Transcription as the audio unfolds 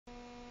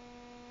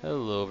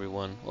Hello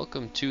everyone,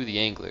 welcome to the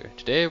Angler.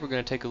 Today we're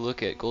going to take a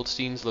look at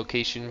Goldstein's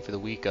location for the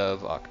week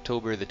of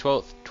October the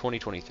 12th,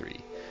 2023.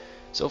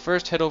 So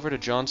first head over to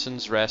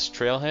Johnson's Rest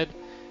Trailhead,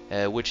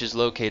 which is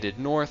located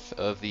north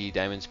of the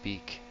Diamond's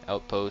Peak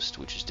outpost,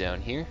 which is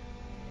down here.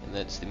 And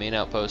that's the main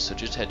outpost, so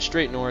just head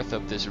straight north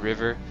up this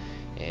river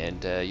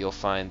and you'll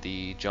find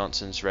the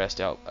Johnson's Rest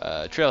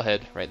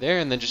trailhead right there,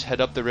 and then just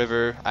head up the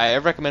river. I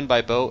recommend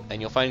by boat,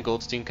 and you'll find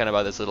Goldstein kind of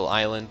by this little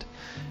island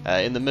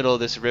in the middle of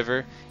this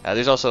river.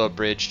 There's also a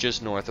bridge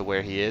just north of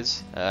where he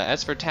is.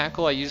 As for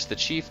tackle, I used the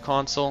Chief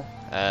Console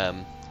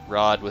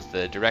rod with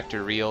the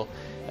director reel,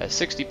 a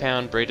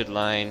 60-pound braided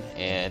line,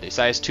 and a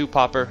size 2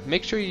 popper.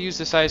 Make sure you use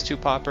the size 2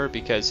 popper,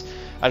 because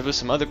I was with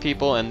some other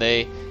people and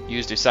they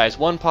used a size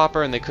 1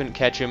 popper and they couldn't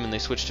catch him, and they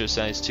switched to a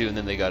size 2 and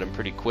then they got him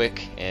pretty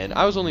quick. And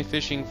I was only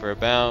fishing for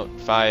about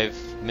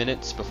 5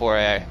 minutes before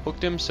I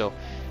hooked him, so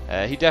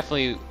he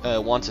definitely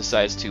wants a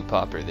size 2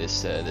 popper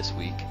this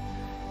week.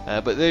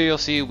 But there you'll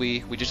see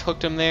we just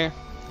hooked him there,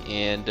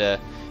 and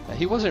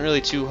he wasn't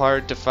really too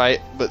hard to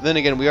fight. But then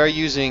again, we are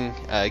using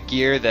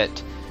gear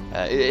that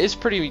is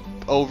pretty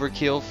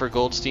overkill for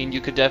Goldstein.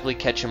 You could definitely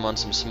catch him on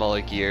some smaller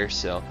gear,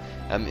 so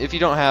if you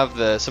don't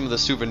have some of the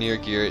souvenir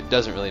gear, it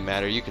doesn't really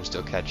matter. You can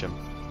still catch him.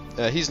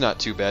 He's not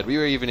too bad. We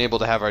were even able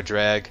to have our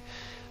drag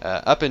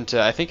up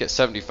into, I think, at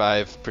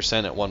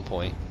 75% at one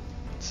point,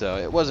 so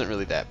it wasn't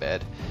really that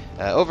bad.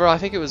 Overall, I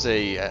think it was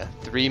a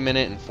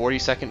 3-minute and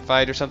 40-second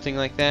fight or something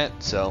like that,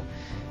 so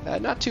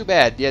not too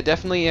bad. Yeah,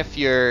 definitely if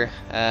you're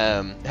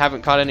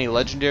haven't caught any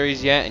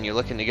legendaries yet and you're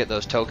looking to get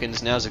those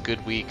tokens, now's a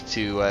good week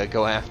to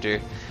go after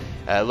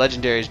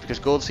legendaries, because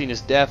Goldstein is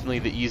definitely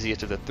the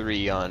easiest of the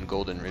 3 on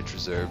Golden Ridge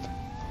Reserve.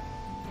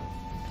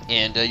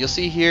 And you'll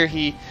see here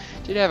he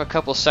did have a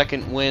couple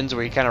second wins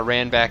where he kind of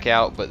ran back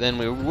out, but then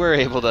we were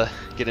able to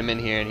get him in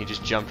here and he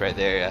just jumped right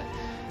there.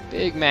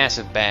 Big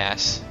massive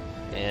bass.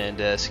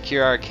 And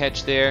secure our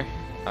catch there,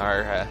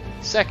 our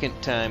second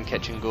time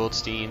catching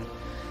Goldstein.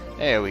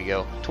 There we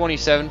go,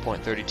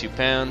 27.32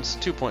 pounds,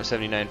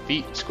 2.79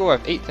 feet, score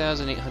of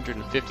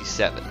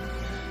 8,857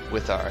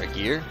 with our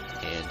gear.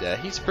 And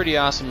he's a pretty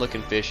awesome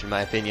looking fish in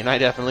my opinion. I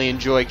definitely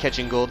enjoy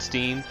catching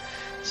Goldstein.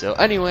 So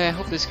anyway, I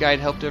hope this guide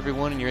helped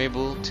everyone and you're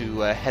able to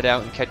head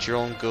out and catch your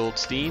own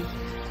Goldstein.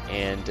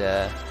 And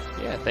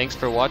yeah, thanks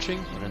for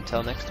watching, and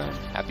until next time,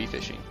 happy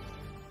fishing.